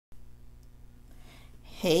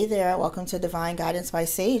Hey there, welcome to Divine Guidance by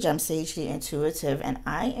Sage. I'm Sage the Intuitive, and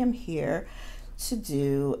I am here to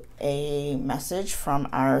do a message from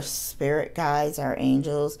our spirit guides, our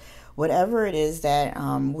angels, whatever it is that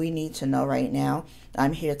we need to know right now.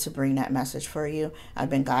 I'm here to bring that message for you.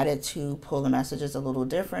 I've been guided to pull the messages a little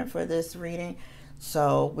different for this reading.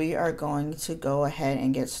 So we are going to go ahead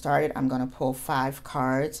and get started. I'm going to pull 5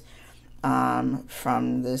 cards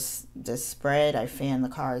from this spread. I fan the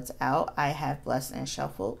cards out. I have blessed and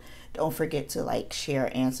shuffled. Don't forget to like,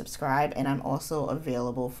 share, and subscribe. And I'm also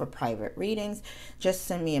available for private readings. Just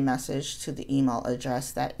send me a message to the email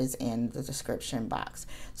address that is in the description box.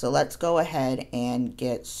 So let's go ahead and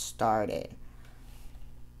get started.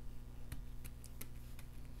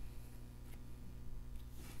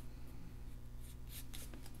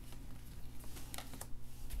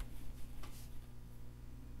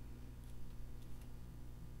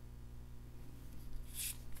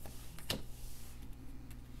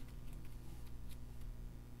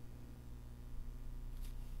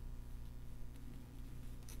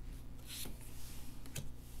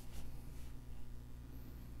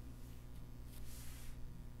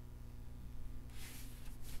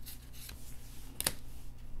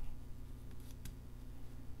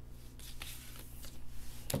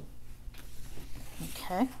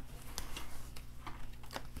 Okay.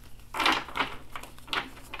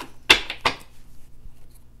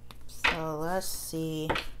 So let's see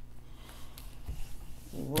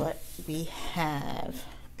what we have.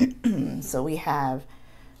 So we have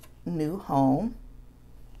new home,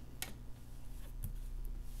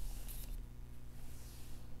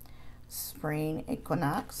 spring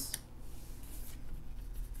equinox,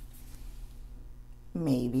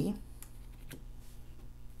 maybe,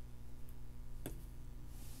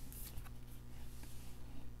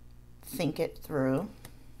 think it through,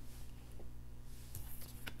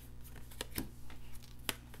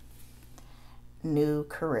 new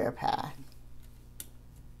career path.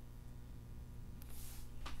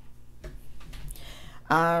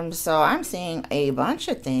 So I'm seeing a bunch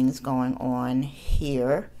of things going on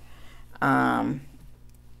here. That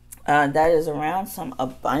is around some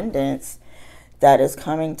abundance that is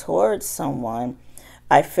coming towards someone.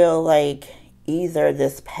 I feel like either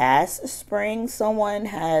this past spring someone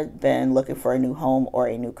had been looking for a new home or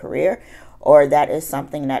a new career, or that is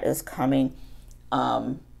something that is coming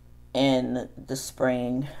in the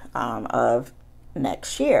spring of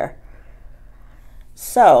next year.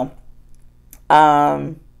 So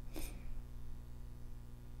I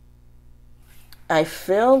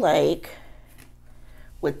feel like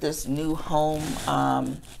with this new home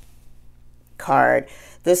card,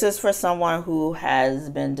 this is for someone who has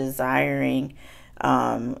been desiring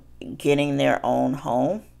getting their own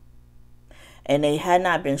home, and they had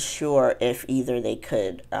not been sure if either they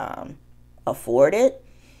could afford it,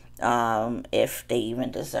 if they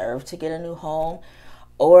even deserve to get a new home,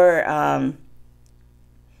 or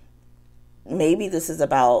maybe this is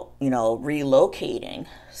about, relocating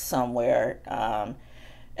somewhere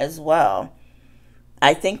as well.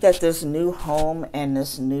 I think that this new home and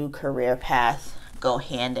this new career path go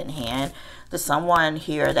hand in hand. There's someone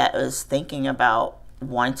here that is thinking about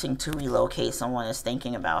wanting to relocate. Someone is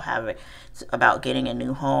thinking about getting a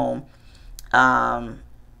new home.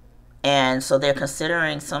 And so they're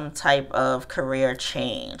considering some type of career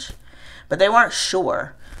change, but they weren't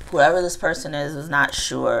sure. Whoever this person is not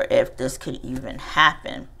sure if this could even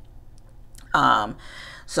happen.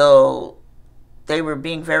 So they were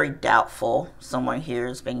being very doubtful. Someone here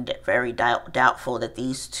is being very doubtful that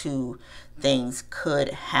these two things could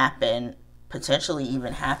happen, potentially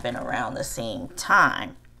even happen around the same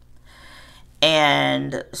time.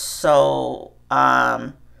 And so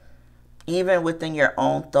even within your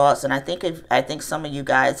own thoughts, and I think some of you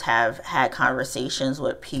guys have had conversations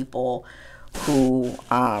with people who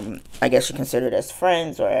I guess you consider it as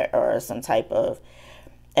friends or some type of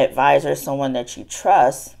advisor, someone that you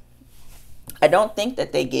trust. I don't think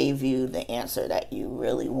that they gave you the answer that you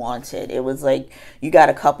really wanted. It was like you got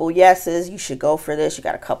a couple yeses, you should go for this. You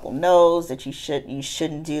got a couple no's that you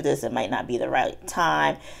shouldn't do this. It might not be the right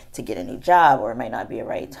time to get a new job, or it might not be the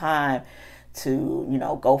right time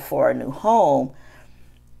to, go for a new home.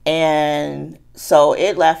 And so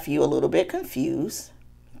it left you a little bit confused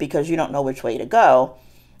because you don't know which way to go,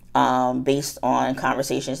 based on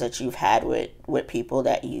conversations that you've had with people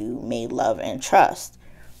that you may love and trust.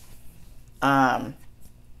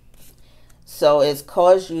 So it's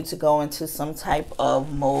caused you to go into some type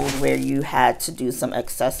of mode where you had to do some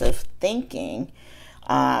excessive thinking,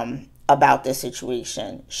 about this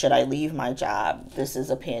situation. Should I leave my job? This is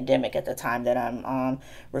a pandemic at the time that I'm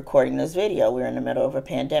recording this video. We're in the middle of a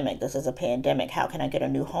pandemic. This is a pandemic. How can I get a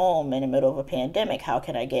new home in the middle of a pandemic? How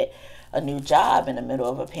can I get a new job in the middle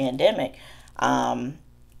of a pandemic?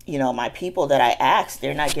 You know, my people that I asked,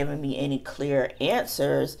 they're not giving me any clear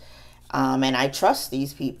answers. And I trust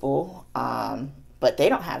these people, but they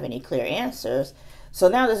don't have any clear answers. So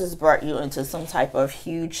now this has brought you into some type of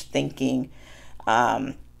huge thinking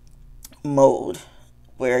mode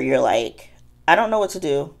where you're like, I don't know what to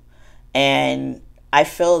do. And I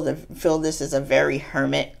feel this is a very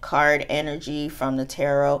hermit card energy from the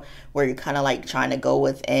tarot, where you're kind of like trying to go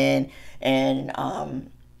within and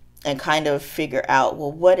kind of figure out,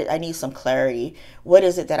 well, I need some clarity. What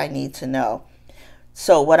is it that I need to know?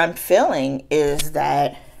 So what I'm feeling is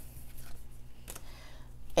that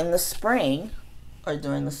in the spring, or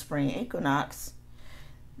during the spring equinox,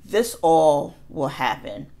 this all will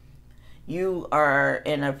happen. You are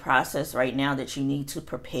in a process right now that you need to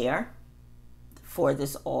prepare for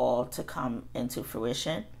this all to come into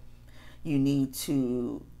fruition. You need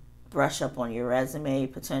to brush up on your resume,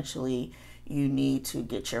 potentially. You need to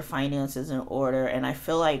get your finances in order. And I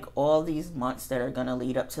feel like all these months that are going to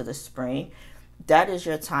lead up to the spring, that is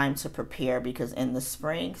your time to prepare, because in the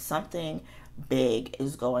spring, something big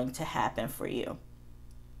is going to happen for you.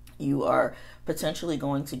 You are potentially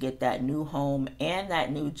going to get that new home and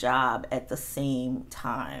that new job at the same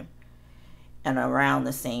time, and around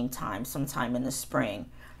the same time, sometime in the spring.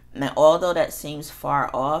 Now, although that seems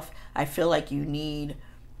far off, I feel like you need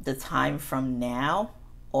the time from now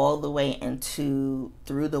all the way through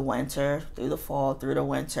the winter, through the fall, through the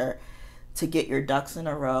winter, to get your ducks in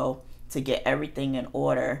a row, to get everything in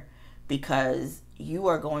order, because you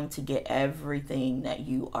are going to get everything that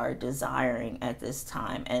you are desiring at this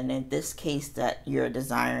time. And in this case, that you're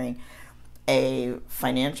desiring a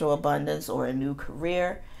financial abundance or a new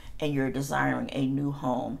career, and you're desiring a new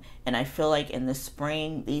home. And I feel like in the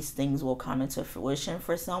spring, these things will come into fruition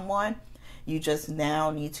for someone. You just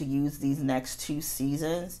now need to use these next 2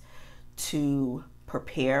 seasons to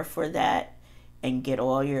prepare for that and get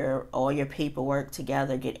all your paperwork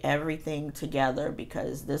together, get everything together,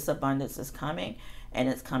 because this abundance is coming, and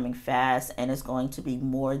it's coming fast, and it's going to be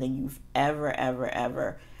more than you've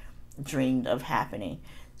ever dreamed of happening.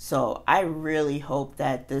 So I really hope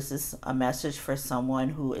that this is a message for someone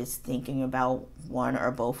who is thinking about one or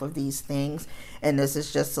both of these things. And this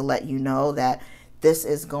is just to let you know that this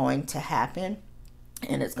is going to happen,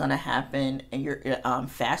 and it's going to happen, and you're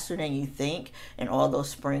faster than you think. And although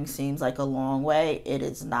spring seems like a long way, it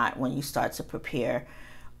is not when you start to prepare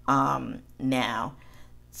now.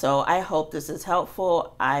 So I hope this is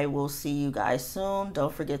helpful. I will see you guys soon.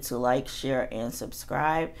 Don't forget to like, share, and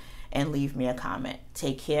subscribe, and leave me a comment.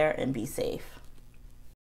 Take care and be safe.